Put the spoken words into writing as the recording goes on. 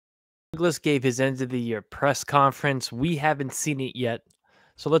Douglas gave his end of the year press conference. We haven't seen it yet,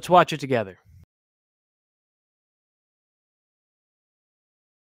 so let's watch it together.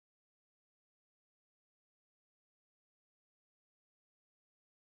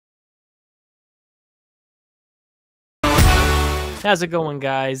 How's it going,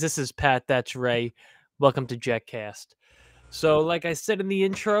 guys? This is Pat. That's Ray. Welcome to JetCast. So, like I said in the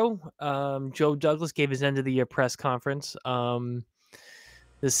intro, Joe Douglas gave his end of the year press conference.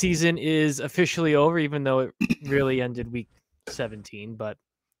 The season is officially over, even though it really ended week 17, but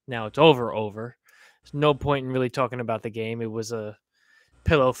now it's over. There's no point in really talking about the game. It was a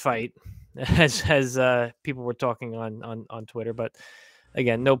pillow fight, as people were talking on Twitter. But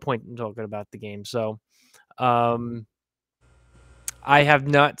again, no point in talking about the game. So, I have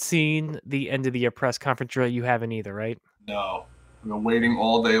not seen the end of the year press conference. You haven't either, right? No, I've been waiting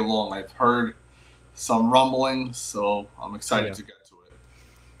all day long. I've heard some rumblings, so I'm excited to get to it.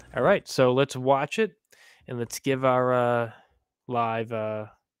 All right, so let's watch it and let's give our live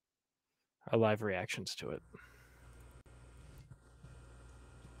reactions to it.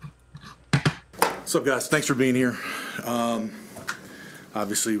 What's up, guys? Thanks for being here.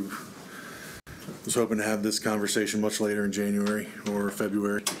 Obviously, was hoping to have this conversation much later in January or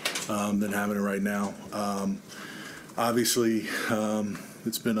February than having it right now. Obviously,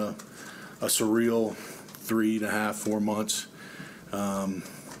 it's been a surreal 3.5, 4 months.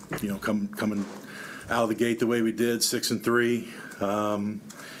 Coming out of the gate the way we did, 6-3.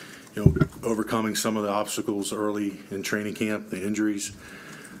 Overcoming some of the obstacles early in training camp, the injuries.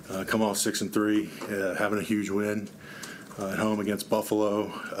 Come off 6-3, having a huge win at home against Buffalo.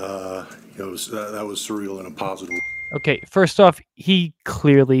 That was surreal in a positive. Okay, first off, he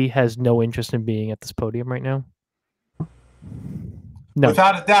clearly has no interest in being at this podium right now. No,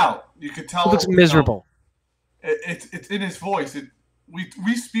 without a doubt, you could tell. He looks miserable. It's in his voice.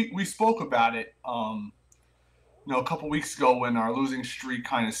 We spoke about it. A couple weeks ago when our losing streak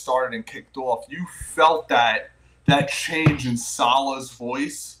kind of started and kicked off. You felt that change in Salah's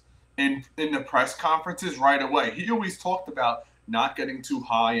voice in the press conferences right away. He always talked about not getting too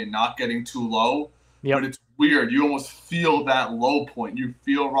high and not getting too low. Yep. But it's weird. You almost feel that low point. You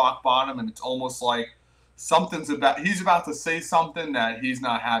feel rock bottom, and it's almost like he's about to say something that he's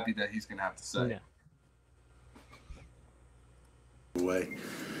not happy that he's going to have to say. Yeah. Way.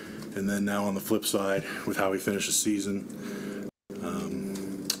 And then now on the flip side, with how we finished the season,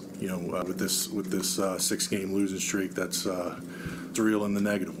 with this 6-game losing streak, that's real in the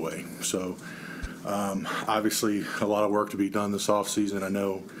negative way. So obviously a lot of work to be done this offseason. I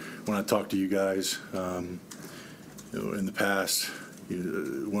know when I talked to you guys in the past,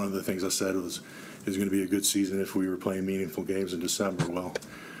 one of the things I said was it was going to be a good season if we were playing meaningful games in December. Well,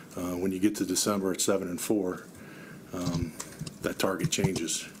 when you get to December at 7-4, that target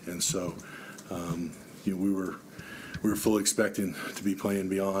changes, and so we were fully expecting to be playing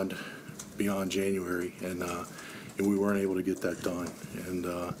beyond January, and we weren't able to get that done. And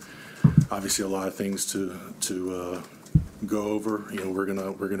obviously, a lot of things to go over. We're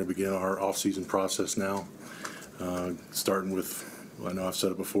gonna begin our off-season process now, starting with. I know I've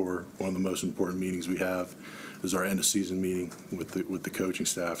said it before. One of the most important meetings we have is our end-of-season meeting with the coaching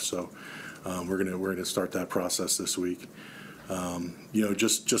staff. So we're gonna start that process this week.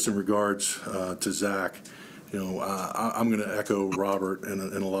 Just in regards to Zach, I'm going to echo Robert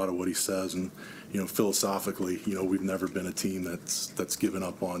in a lot of what he says, and philosophically, we've never been a team that's given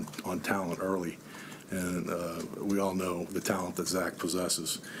up on talent early, and we all know the talent that Zach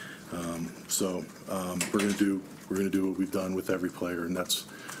possesses. So we're going to do what we've done with every player, and that's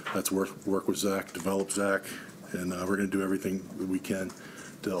work with Zach, develop Zach, and we're going to do everything that we can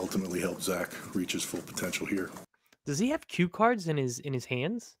to ultimately help Zach reach his full potential here. Does he have cue cards in his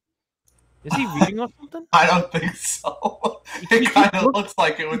hands? Is he reading off something? I don't think so. It kind of looks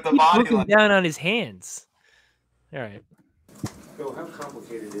like it with the body. Looking down on his hands. All right. Bill, how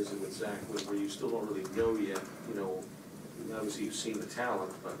complicated is it with Zach, where you still don't really know yet? Obviously you've seen the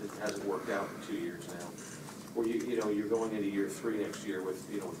talent, but it hasn't worked out in 2 years now. Where you're going into year 3 next year with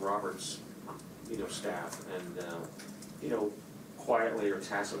Robert's staff, and quietly or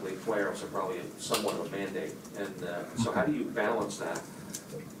tacitly, playoffs are probably somewhat of a mandate. And so how do you balance that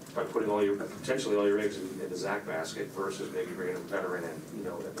by putting potentially all your eggs in the Zach basket versus maybe bringing a veteran in,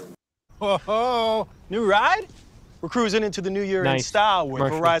 Whoa, new ride? We're cruising into the new year in style with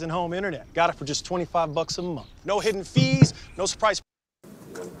Verizon Home Internet. Got it for just $25 a month. No hidden fees, no surprise.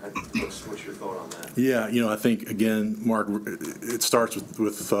 What's your thought on that? Yeah, I think, again, Mark, it starts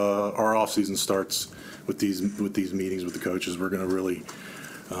with our off-season starts with these meetings with the coaches. We're going to really,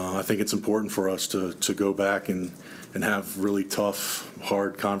 I think it's important for us to go back and and have really tough,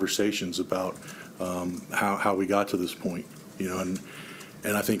 hard conversations about how we got to this point.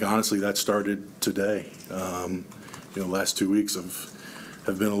 And I think honestly that started today. Last 2 weeks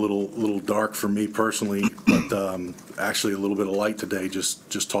have been a little dark for me personally, but actually a little bit of light today.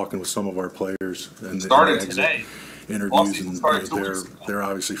 Just talking with some of our players and started today. Interviews, and they're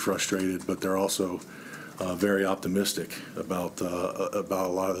obviously frustrated, but they're also very optimistic about a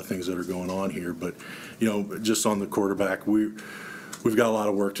lot of the things that are going on here. But just on the quarterback, we've got a lot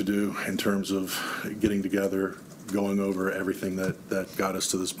of work to do in terms of getting together, going over everything that got us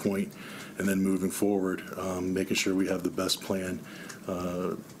to this point, and then moving forward, making sure we have the best plan,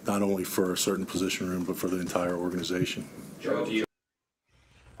 not only for a certain position room, but for the entire organization.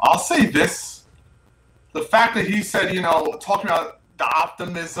 I'll say this. The fact that he said, talking about the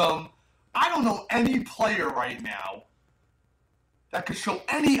optimism, I don't know any player right now that could show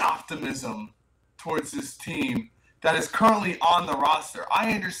any optimism towards this team that is currently on the roster.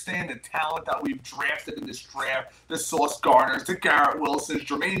 I understand the talent that we've drafted in this draft, the Sauce Gardners, the Garrett Wilsons.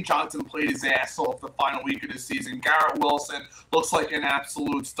 Jermaine Johnson played his ass off the final week of the season. Garrett Wilson looks like an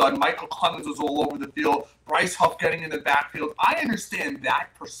absolute stud. Michael Clemens was all over the field. Bryce Huff getting in the backfield. I understand that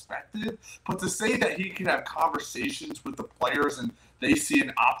perspective, but to say that he can have conversations with the players and they see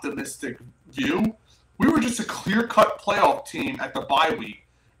an optimistic view, we were just a clear-cut playoff team at the bye week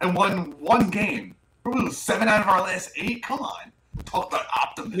and won one game. We lose 7 out of our last 8. Come on, talk about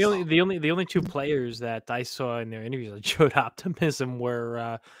optimism. The only 2 players that I saw in their interviews that showed optimism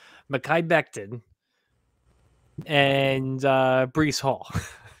were Mekhi Becton and Breece Hall.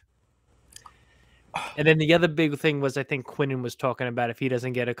 And then the other big thing was, I think Quinnen was talking about if he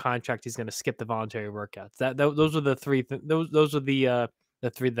doesn't get a contract, he's going to skip the voluntary workouts. Those are the 3. Those are the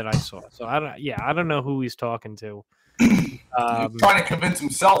 3 that I saw. So I don't know who he's talking to. He's trying to convince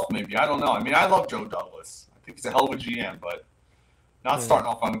himself, maybe. I don't know. I mean, I love Joe Douglas. I think he's a hell of a GM, but not starting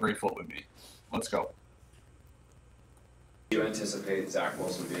off on a great foot with me. Let's go. Do you anticipate Zach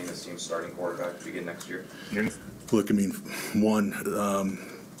Wilson being this team's starting quarterback to begin next year? Look, I mean, one,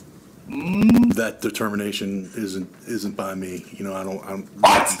 that determination isn't by me. I don't.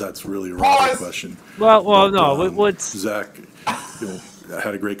 That's really a wrong question. Well, no. What's Zach? I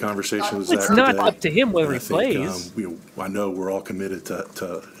had a great conversation with Zach. It's not today, up to him whether he think, plays. I know we're all committed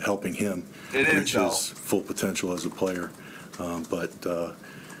to helping him reach his full potential as a player. But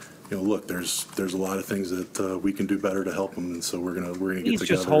look, there's a lot of things that we can do better to help him, and so we're gonna get He's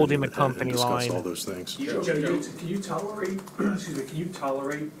together just holding and, the company and discuss line. all those things. Joe, can you tolerate? Can you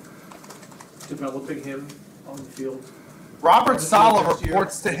tolerate developing him on the field? Robert Saleh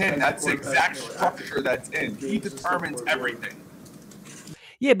reports to him. That's the exact structure that's in. He determines everything.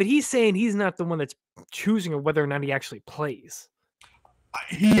 Yeah, but he's saying he's not the one that's choosing whether or not he actually plays.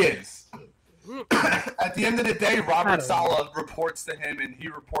 He is. At the end of the day, Robert Saleh reports to him, and he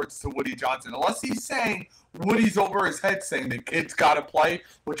reports to Woody Johnson. Unless he's saying Woody's over his head saying the kid's got to play,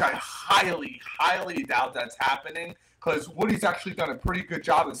 which I highly, highly doubt that's happening, because Woody's actually done a pretty good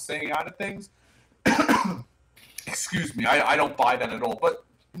job of staying out of things. Excuse me, I don't buy that at all. But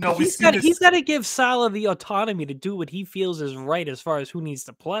no, he's got to give Saleh the autonomy to do what he feels is right as far as who needs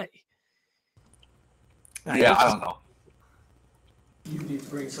to play. I don't know. You need to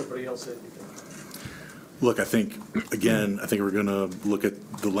bring somebody else in. Look, I think we're going to look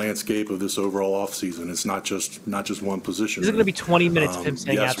at the landscape of this overall offseason. It's not just one position. Is it going to be 20 minutes of him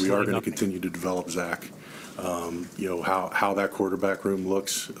saying yes, we are going nothing? to continue to develop Zach. How that quarterback room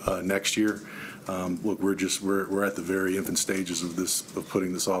looks next year. Look, we're at the very infant stages of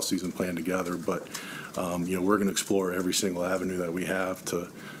putting this offseason plan together, but we're going to explore every single avenue that we have to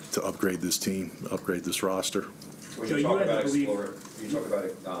upgrade this team, upgrade this roster. When you talk about exploring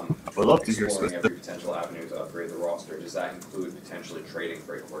every potential avenue to upgrade the roster, does that include potentially trading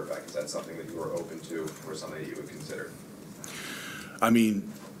for a quarterback? Is that something that you are open to or something that you would consider? I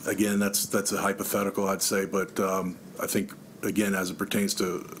mean, again, that's a hypothetical, I'd say, but I think, again, as it pertains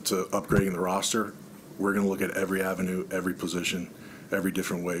to upgrading the roster, we're going to look at every avenue, every position, every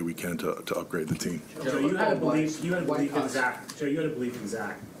different way we can to upgrade the team. Joe, you had to believe in Zach. Joe, you had to believe in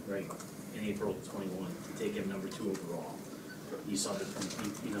Zach, right? In April 21, to take him number 2 overall. You saw the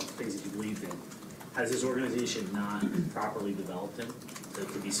things that you believed in. Has this organization not properly developed him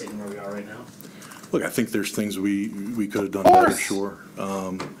to be sitting where we are right now? Look, I think there's things we could have done better, sure.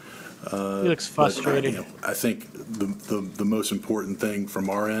 He looks frustrated. But, I think the most important thing from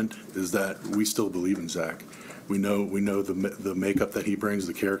our end is that we still believe in Zach. We know the makeup that he brings,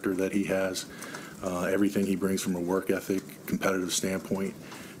 the character that he has, everything he brings from a work ethic, competitive standpoint,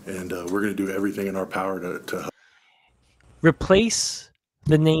 and we're going to do everything in our power to help. Replace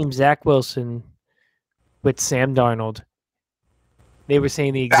the name Zach Wilson with Sam Darnold. They were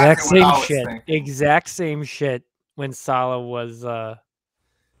saying the Exactly what I was thinking. exact same shit when Saleh was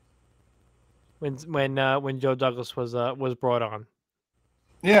when Joe Douglas was brought on.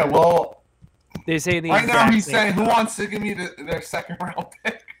 Yeah, well, They say the right now exact he's same saying, "Who stuff. wants to give me their second round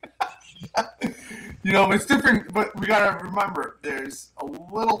pick?" It's different, but we gotta remember there's a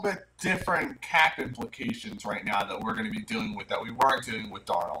little bit different cap implications right now that we're going to be dealing with that we weren't dealing with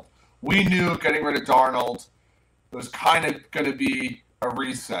Darnold. We knew getting rid of Darnold was kind of going to be a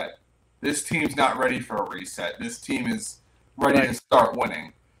reset. This team's not ready for a reset. This team is ready to start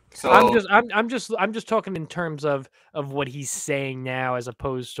winning. So I'm just talking in terms of what he's saying now as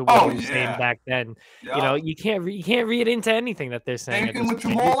opposed to what he was saying back then. Yeah. You can't read into anything that they're saying. Same thing with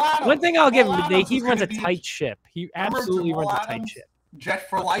Jamal Adams. One thing I'll give him, Adams he was runs a gonna be tight ship. He Remember absolutely Jamal runs a tight Adams? ship. Jet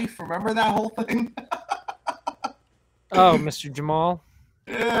for life. Remember that whole thing? Oh, Mr. Jamal.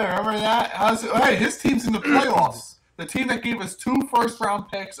 Yeah, remember that? Hey, his team's in the playoffs. The team that gave us 2 first-round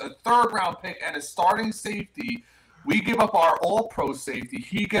picks, a third-round pick, and a starting safety. We give up our all-pro safety.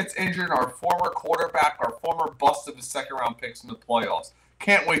 He gets injured, our former quarterback, our former bust of the second-round picks in the playoffs.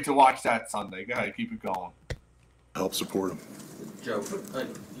 Can't wait to watch that Sunday. Go ahead, keep it going. Help support him. Joe,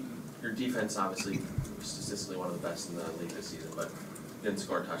 your defense obviously was statistically one of the best in the league this season, but you didn't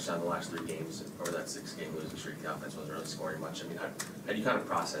score a touchdown in the last 3 games over that 6-game losing streak. The offense wasn't really scoring much. I mean, how do you kind of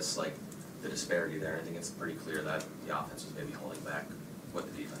process the disparity there? I think it's pretty clear that the offense was maybe holding back what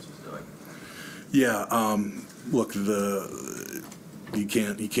the defense was doing. Yeah, look, you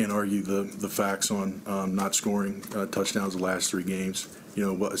can't argue the facts on not scoring touchdowns the last 3 games.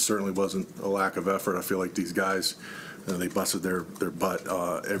 It certainly wasn't a lack of effort. I feel like these guys, they busted their butt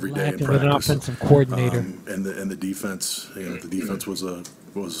every day in practice. An offensive coordinator, and the defense, the defense was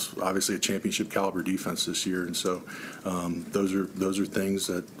obviously a championship caliber defense this year, and so those are things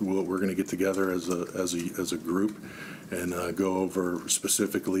that we're going to get together as a group and go over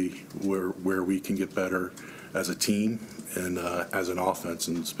specifically where we can get better as a team and as an offense,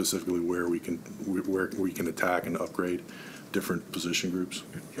 and specifically where we can attack and upgrade different position groups.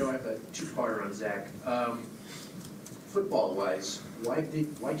 Joe, I have a 2-parter on Zach. Football-wise, why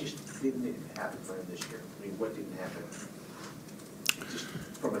just didn't it happen for him this year? I mean, what didn't happen? Just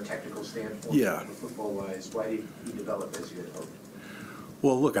from a technical standpoint, Yeah. Football-wise, why did he develop as you had hoped?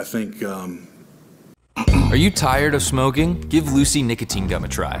 Well, look, I think. Are you tired of smoking? Give Lucy nicotine gum a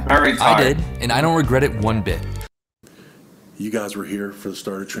try. Very tired. I did, and I don't regret it one bit. You guys were here for the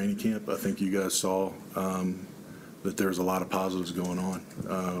start of training camp. I think you guys saw that there's a lot of positives going on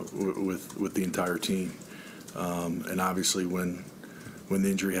with the entire team. And obviously, when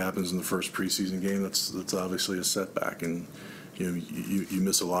the injury happens in the first preseason game, that's obviously a setback, and you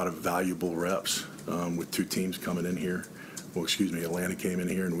miss a lot of valuable reps with 2 teams coming in here. Well, excuse me, Atlanta came in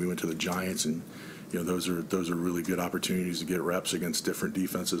here, and we went to the Giants, and those are really good opportunities to get reps against different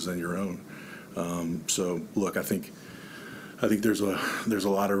defenses than your own. So look, I think there's a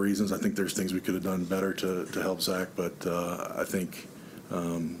lot of reasons. I think there's things we could have done better to help Zach, but I think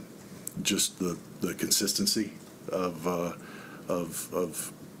just the consistency of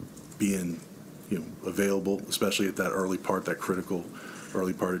being available, especially at that critical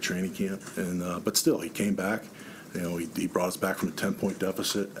early part of training camp, and but still he came back. He brought us back from a 10-point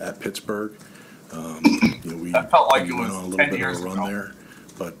deficit at Pittsburgh. We felt like it went was on a little 10 bit years of a run ago. there,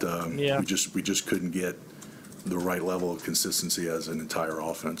 but we just couldn't get the right level of consistency as an entire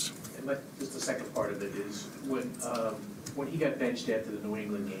offense. And just the second part of it is when he got benched after the New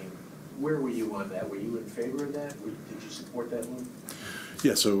England game, where were you on that? Were you in favor of that? Did you support that move?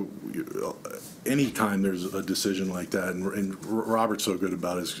 Yeah, so anytime there's a decision like that, and Robert's so good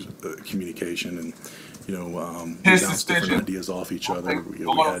about his communication, and we bounce different ideas off each other. We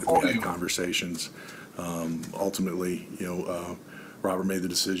had conversations. Ultimately, Robert made the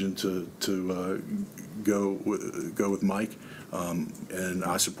decision to go with Mike, and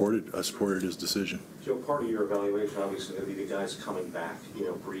I supported his decision. Joe, part of your evaluation obviously going to be the guys coming back,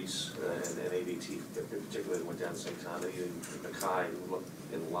 Brees and ABT particularly went down at the same time, and even Mackay, who looked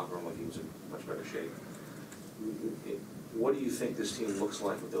in the locker room like he was in much better shape. What do you think this team looks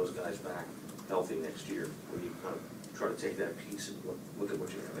like with those guys back healthy next year, when you kind of try to take that piece and look at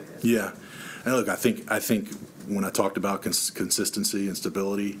what you have ahead? Yeah, and look, I think when I talked about consistency and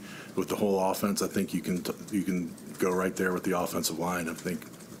stability with the whole offense, I think you can go right there with the offensive line. I think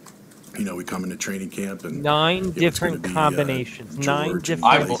we come into training camp and 9 different combinations, George 9 and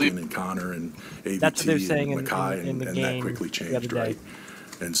different. Blake and Connor and ABT That's what they're saying and Mackay, in the and game that quickly the other changed, day. right?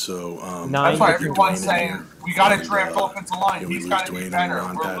 And so That's why everyone's Dwayne saying we got to draft offensive line. we He's lose got to be Dwayne and better.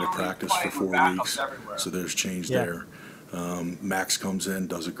 Ron We're Pat at literally practice for playing 4 with backups weeks, everywhere. so there's change Yeah. there. Max comes in,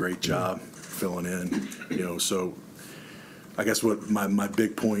 does a great job filling in. So I guess what my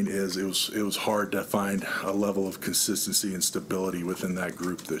big point is, it was hard to find a level of consistency and stability within that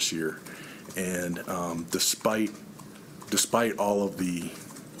group this year, and despite all of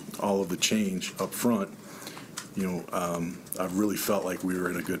the change up front, I really felt like we were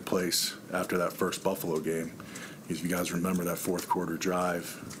in a good place after that first Buffalo game. If you guys remember that fourth quarter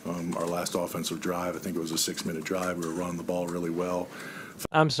drive, our last offensive drive, I think it was a 6-minute drive. We were running the ball really well.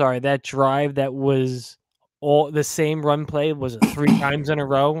 I'm sorry, that drive that was all the same run play was 3 times in a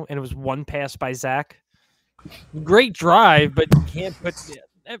row, and it was 1 pass by Zach. Great drive, but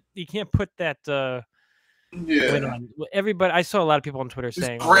you can't put that. Win on everybody. I saw a lot of people on Twitter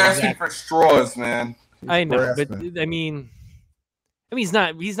saying, grasping for straws, man. I know, but I mean, he's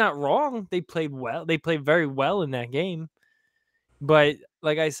not wrong. They played well. They played very well in that game. But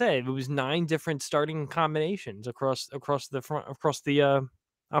like I said, it was 9 different starting combinations across the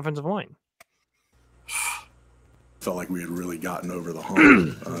offensive line. Felt like we had really gotten over the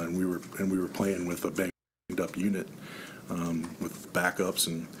hump, and we were playing with a banged up unit with backups,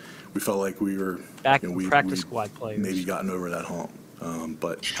 and we felt like we were practice squad players, maybe gotten over that hump.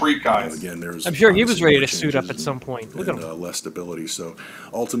 But street guys. Again, there's. I'm sure he was ready to suit up at some point. Look at him. Less stability. So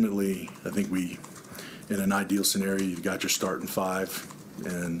ultimately, I think in an ideal scenario, you've got your starting 5,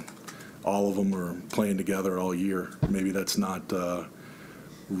 and all of them are playing together all year. Maybe that's not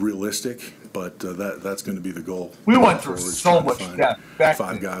realistic, but that's going to be the goal. We went through so much depth.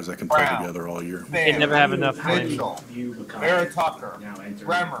 5 guys that can play together all year. They never have enough time. Barrett Tucker,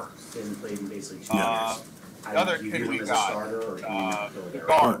 Bremer, The other kid we got, the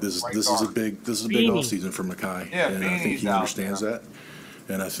guard. This is a big off season for Mackay, and I think he understands that.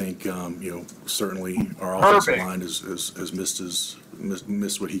 And I think certainly our offensive line has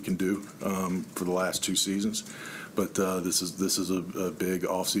missed what he can do for the last 2 seasons. But this is a big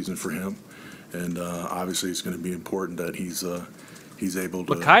off season for him, and obviously it's going to be important that he's able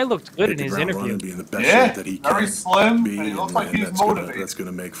to. Mackay looked good in his interview. And be in the best shape that he can very slim, be, and he looks like he's motivated. That's going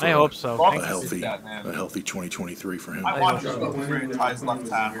to make for I hope so. a healthy 2023 for him. I want him to be franchise left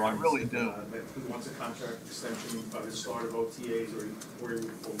tackle. I really do. Who wants a contract extension by the start of OTAs, or he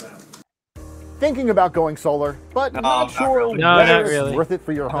would pull down? Thinking about going solar, but not sure whether it's worth it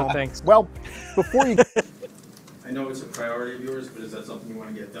for your home. Thanks. Well, before you. I know it's a priority of yours, but is that something you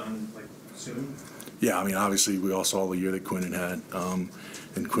want to get done soon? Yeah, I mean, obviously, we all saw the year that Quinnen had.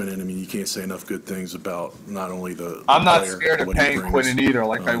 And Quinnen, I mean, you can't say enough good things about not only the I'm not player, scared of paying Quinnen either,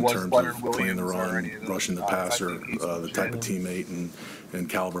 like I was Leonard Williams. Playing the run, rushing the passer, the type of teammate and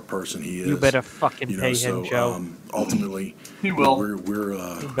caliber person he is. You better fucking pay him, Joe. Ultimately, he will. We're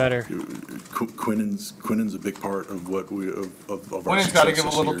better. Quinnen's a big part of what we of our Quinnen's got to give a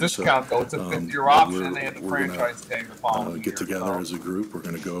little discount though. It's a 5th-year option, and they have the franchise tag the following year. Get together as a group. We're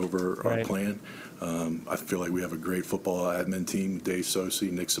going to go over our plan. I feel like we have a great football admin team, Dave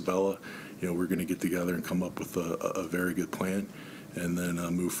Sosi, Nick Sabella. We're going to get together and come up with a very good plan and then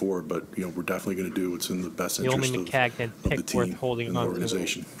move forward. But, we're definitely going to do what's in the best interest of the team and the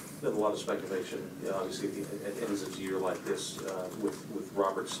organization. There's a lot of speculation, obviously, at the end of a year like this, with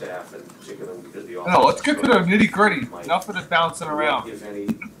Robert's staff, and particularly because the offense. No, let's get to the nitty-gritty. Enough of the bouncing around. If any,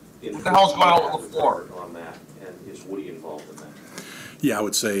 what the hell's going on with LaFleur? On that, and is Woody involved in that? Yeah, I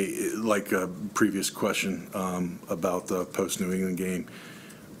would say, like a previous question about the post-New England game.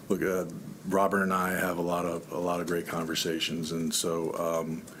 Look, Robert and I have a lot of great conversations, and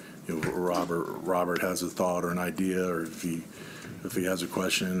so Robert has a thought or an idea, or if he has a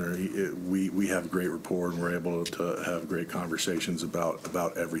question, or we have great rapport, and we're able to have great conversations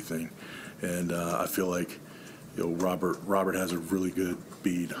about everything. And I feel like Robert has a really good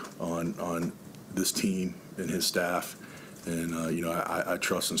bead on this team and his staff. And I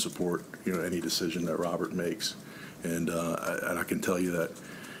trust and support any decision that Robert makes, and I can tell you that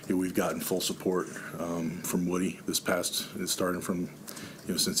we've gotten full support from Woody starting from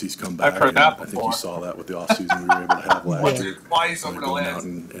since he's come back. I've heard that before. I think you saw that with the offseason we were able to have last year. Twice over the going last out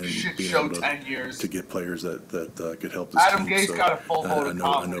and shit being show able 10 years to get players that could help this Adam team. Gase So got a full vote of I know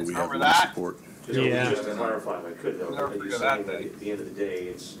confidence. we have Remember Woody's that? support. Just to clarify, if I could, though, Never you're forget saying that that day. at the end of the day,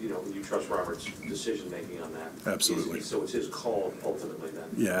 it's, you trust Robert's decision-making on that. Absolutely. So it's his call ultimately then?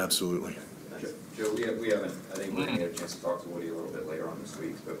 Yeah, absolutely. Joe, we haven't, I think we're going to get a chance to talk to Woody a little bit later on this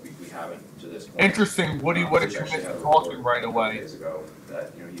week, but we haven't to this point. Interesting, Woody, what did you miss talking right away? Days ago,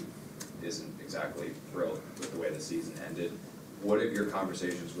 that, he isn't exactly thrilled with the way the season ended. What have your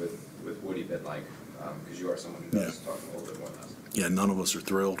conversations with Woody been like? Because you are someone who does talk a little bit more than us. Yeah, none of us are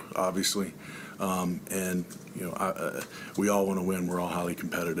thrilled, obviously. And we all want to win. We're all highly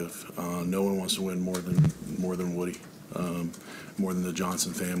competitive. No one wants to win more than Woody. more than the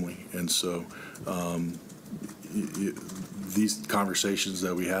Johnson family. And so these conversations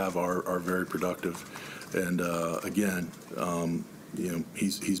that we have are very productive. And again,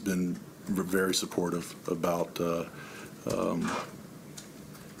 he's been very supportive about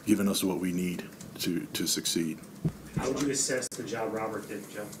giving us what we need to succeed. How would you assess the job Robert did,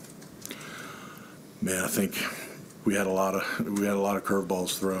 Joe? Man, I think we had a lot of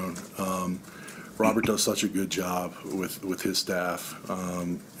curveballs thrown. Robert does such a good job with his staff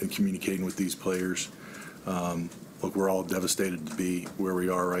and communicating with these players. Look, we're all devastated to be where we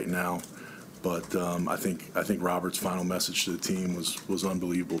are right now, but I think Robert's final message to the team was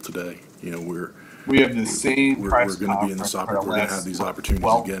unbelievable today. We have the same we're going to be in this we're going to have these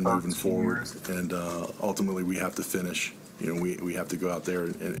opportunities again moving forward, and ultimately we have to finish. We have to go out there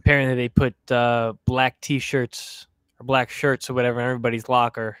and apparently they put black T-shirts or black shirts or whatever in everybody's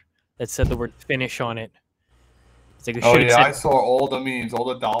locker that said the word "finish" on it. It's like I saw all the memes. All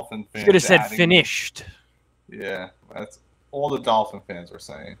the Dolphin fans should have said "finished." Yeah, that's all the Dolphin fans were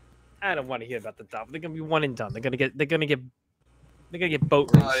saying. I don't want to hear about the Dolphins. They're gonna be one and done. They're gonna get boat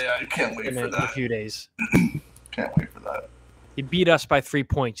raced. Oh yeah, I can't wait for that. In a few days. Can't wait for that. You beat us by 3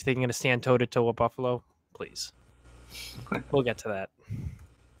 points. You think you're gonna stand toe to toe with Buffalo? Please. We'll get to that.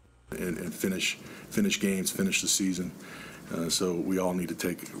 And finish games, finish the season. So we all need to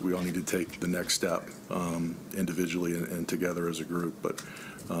take the next step individually and together as a group. But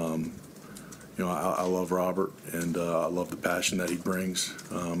I love Robert, and I love the passion that he brings.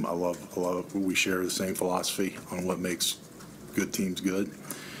 I love we share the same philosophy on what makes good teams good,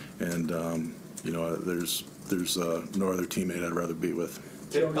 and there's no other teammate I'd rather be with.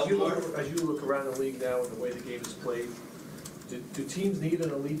 Joe, as you look around the league now and the way the game is played, do teams need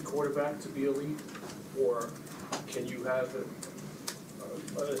an elite quarterback to be elite, or can you have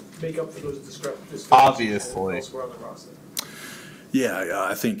make up for those discrepancies obviously elsewhere on the roster? Yeah,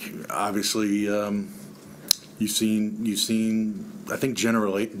 I think obviously you've seen. I think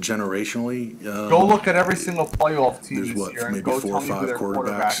generationally. Go look at every single playoff team this year. There's maybe 4 or 5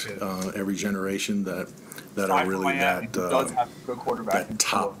 quarterbacks every generation that are really that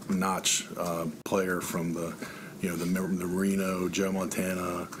top-notch player from the Reno, Joe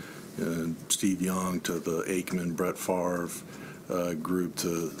Montana, Steve Young to the Aikman, Brett Favre group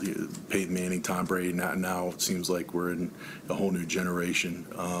to Peyton Manning, Tom Brady. Now it seems like we're in a whole new generation.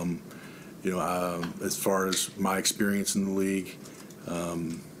 As far as my experience in the league,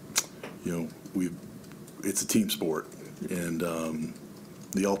 it's a team sport, and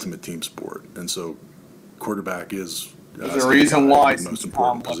the ultimate team sport. And so quarterback is there's a reason why the most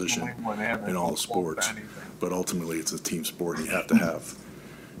important position in all the sports. But ultimately, it's a team sport, and you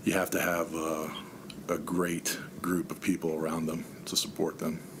have to have a great group of people around them to support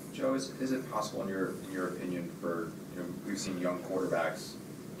them. Joe, is it possible in your opinion for we've seen young quarterbacks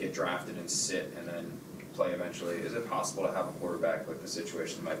get drafted and sit and then play eventually? Is it possible to have a quarterback like the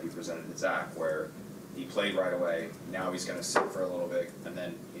situation that might be presented to Zach, where he played right away, now he's going to sit for a little bit, and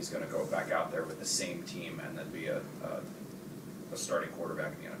then he's going to go back out there with the same team and then be a starting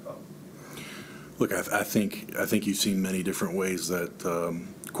quarterback in the NFL? Look, I think you've seen many different ways that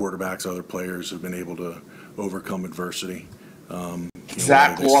quarterbacks, other players have been able to overcome adversity.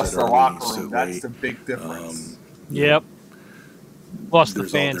 Zach lost the locker room. That's the big difference. Yep. Lost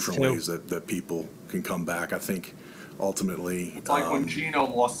There's the fans all different ways that people can come back. I think ultimately, it's like when Gino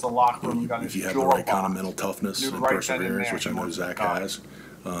lost the locker room. If you have the right kind of mental toughness and perseverance, which I know Zach has,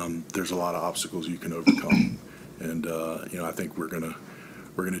 there's a lot of obstacles you can overcome. And I think we're gonna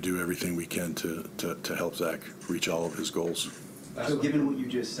do everything we can to help Zach reach all of his goals. So given what you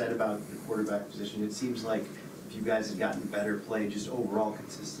just said about the quarterback position, it seems like if you guys had gotten better play just overall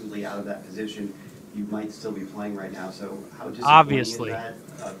consistently out of that position, you might still be playing right now. So how disappointing is that,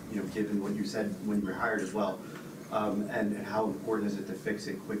 given what you said when you were hired as well, and how important is it to fix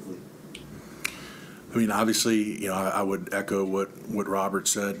it quickly? I mean, obviously, I would echo what Robert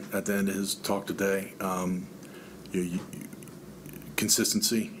said at the end of his talk today.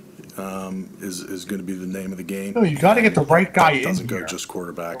 Consistency is going to be the name of the game. No, you got to get the right guy in here. It doesn't go just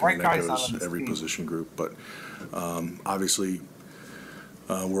quarterback, and that goes every position group. But obviously,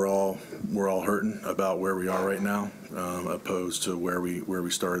 we're all hurting about where we are right now, opposed to where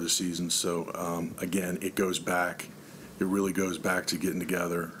we started the season. So again, it really goes back to getting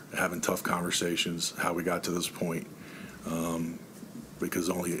together, having tough conversations, how we got to this point. Because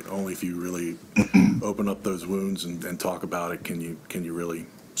only if you really open up those wounds and talk about it can you really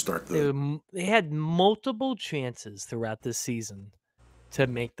start They had multiple chances throughout this season to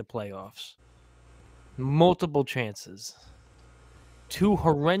make the playoffs. Multiple chances. 2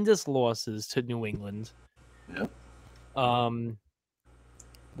 horrendous losses to New England. Yep.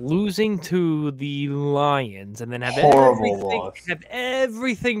 Losing to the Lions and then have Horrible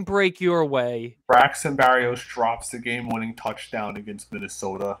everything break your way. Braxton Berrios drops the game-winning touchdown against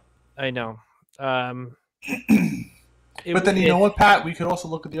Minnesota. I know. But then you know what, Pat? We could also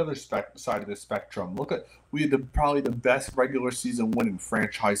look at the other side of the spectrum. We had probably the best regular season win in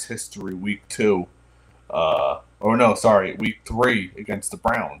franchise history, week 2. Week 3 against the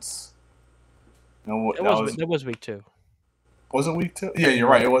Browns. That was week 2. Was it week 2? Yeah, you're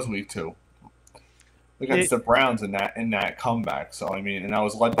right. It was week 2 against the Browns in that comeback. So I mean, and that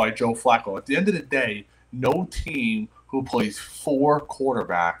was led by Joe Flacco. At the end of the day, no team who plays 4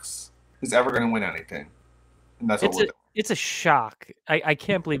 quarterbacks is ever going to win anything, and that's what we're doing. It's a shock. I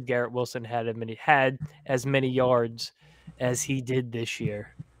can't believe Garrett Wilson had as many yards as he did this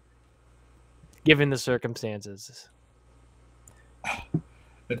year, given the circumstances.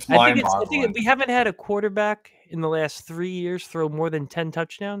 It's mind-boggling. I think we haven't had a quarterback in the last 3 years throw more than 10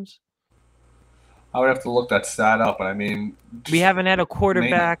 touchdowns. I would have to look that stat up, but I mean, we haven't had a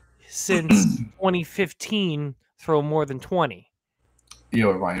quarterback since 2015 throw more than 20.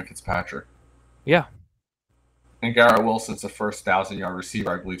 Ryan Fitzpatrick. Yeah. And Garrett Wilson's the first 1,000-yard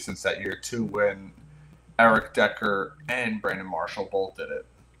receiver, I believe, since that year too, when Eric Decker and Brandon Marshall both did it.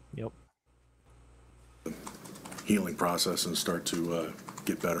 Yep. Healing process and start to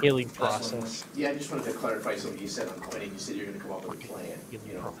get better. Healing process. Yeah, I just wanted to clarify something you said on Quinnen. You said you're going to come up with a plan, for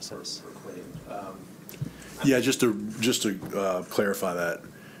Quinnen. Yeah, just to clarify that,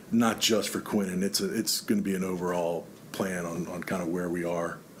 not just for Quinnen. It's going to be an overall plan on kind of where we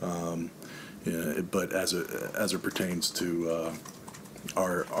are, but as it pertains to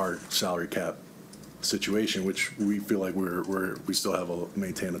our salary cap situation, which we feel like we still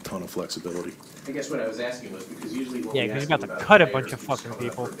maintain a ton of flexibility. I guess what I was asking was because usually when because you're about to cut a bunch of fucking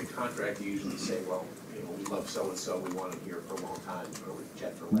people. For the contract, you usually say, well, we love so and so, we want him here for a long time, or with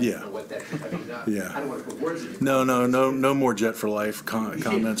Jet for life. Yeah. You know what that? I mean, Yeah. I don't want to put words in your No more Jet for life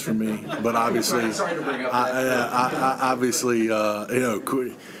comments from me. But obviously, sorry to bring up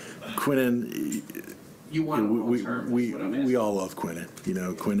Quinnen. You want we all love Quinnen.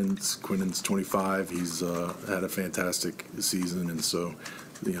 Quinnen's 25. He's had a fantastic season, and so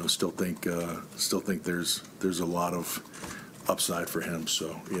still think there's a lot of upside for him.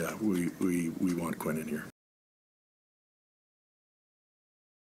 So yeah, we want Quinnen here.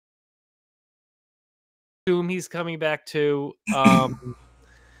 Assume he's coming back to.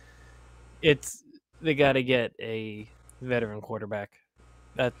 They got to get a veteran quarterback.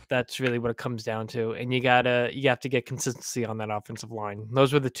 That's really what it comes down to, and you have to get consistency on that offensive line.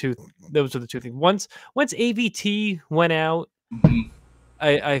 Those were the two things. Once AVT went out,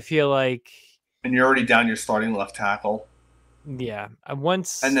 I feel like, and you're already down your starting left tackle. Yeah,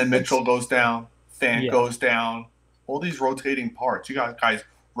 and then Mitchell goes down, Fant goes down. All these rotating parts. You got guys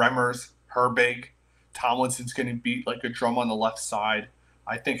Remmers, Herbig, Tomlinson's getting beat like a drum on the left side.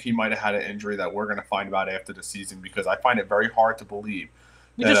 I think he might have had an injury that we're going to find out after the season because I find it very hard to believe.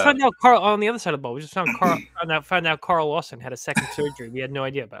 We just found out Carl on the other side of the ball. We just found out Carl Lawson had a second surgery. We had no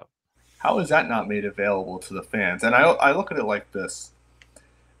idea about. How is that not made available to the fans? And I look at it like this: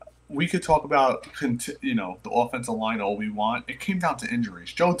 we could talk about the offensive line all we want. It came down to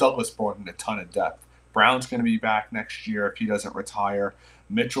injuries. Joe Douglas brought in a ton of depth. Brown's going to be back next year if he doesn't retire.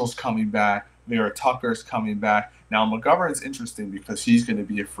 Mitchell's coming back. Vera Tucker's coming back. Now McGovern's interesting because he's going to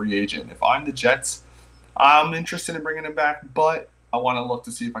be a free agent. If I'm the Jets, I'm interested in bringing him back, but I want to look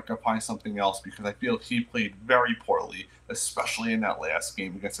to see if I can find something else because I feel he played very poorly, especially in that last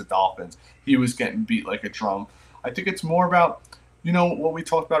game against the Dolphins. He was getting beat like a drum. I think it's more about, what we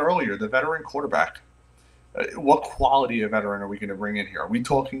talked about earlier, the veteran quarterback. What quality of veteran are we going to bring in here? Are we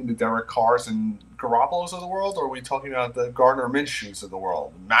talking the Derek Carrs and Garoppolo's of the world, or are we talking about the Gardner Minshew's of the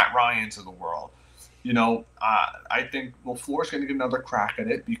world, Matt Ryan's of the world? I think LaFleur's going to get another crack at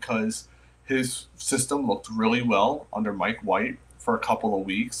it because his system looked really well under Mike White for a couple of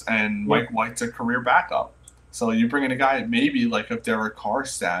weeks, and Mike White's a career backup. So you bring in a guy maybe like of Derek Carr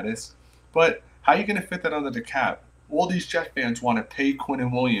status, but how are you going to fit that under the cap? All these Jet fans want to pay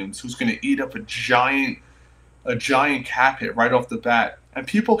Quinnen Williams, who's going to eat up a giant cap hit right off the bat. And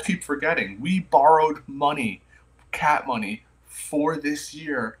people keep forgetting, we borrowed money, cap money, for this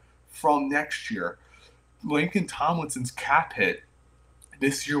year from next year. Lincoln Tomlinson's cap hit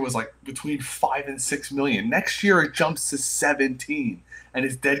this year was like between $5 and $6 million. Next year it jumps to 17, and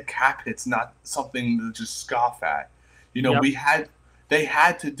his dead cap hit's not something to just scoff at. They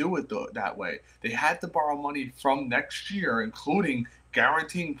had to do it that way. They had to borrow money from next year, including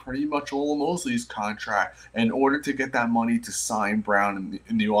guaranteeing pretty much all of Mosley's contract in order to get that money to sign Brown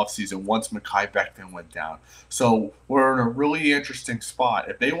in the offseason once Mekhi Becton went down. So we're in a really interesting spot.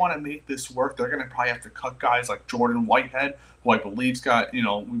 If they want to make this work, they're going to probably have to cut guys like Jordan Whitehead, who I believe's got, we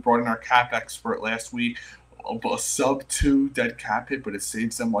brought in our cap expert last week, a sub-2 dead cap hit, but it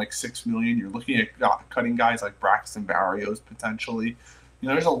saves them like $6 million. You're looking at cutting guys like Braxton Barrios potentially.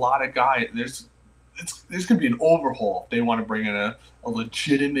 There's a lot of guys. There's going to be an overhaul if they want to bring in a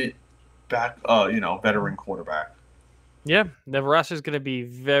legitimate veteran quarterback. Yeah, the roster is going to be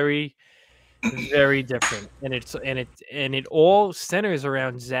very, very different, and it all centers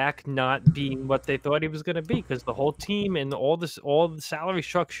around Zach not being what they thought he was going to be, because the whole team and all the salary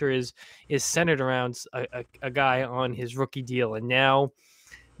structure is centered around a guy on his rookie deal, and now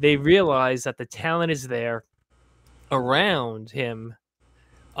they realize that the talent is there around him,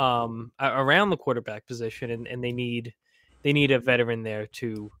 around the quarterback position, and they need a veteran there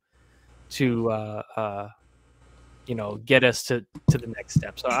to get us to the next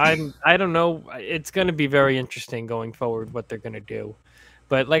step. So I don't know. It's going to be very interesting going forward what they're going to do.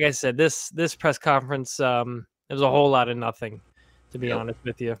 But like I said, this press conference, there's a whole lot of nothing, to be honest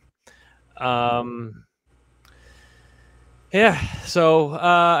with you. Yeah. So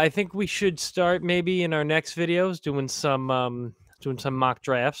I think we should start maybe in our next videos doing some mock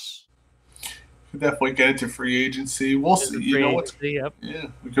drafts. Definitely get into free agency. We'll see. You know what? Yep. Yeah,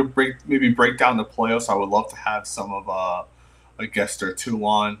 we could break down the playoffs. I would love to have some of a guest or two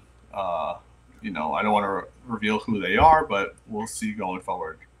on. I don't want to reveal who they are, but we'll see going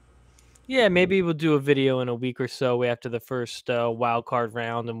forward. Yeah, maybe we'll do a video in a week or so after the first wild card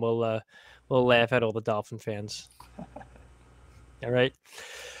round, and we'll laugh at all the Dolphin fans. All right.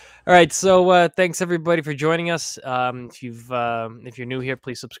 So thanks everybody for joining us. If you're new here,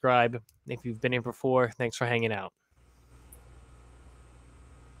 please subscribe. If you've been here before, thanks for hanging out.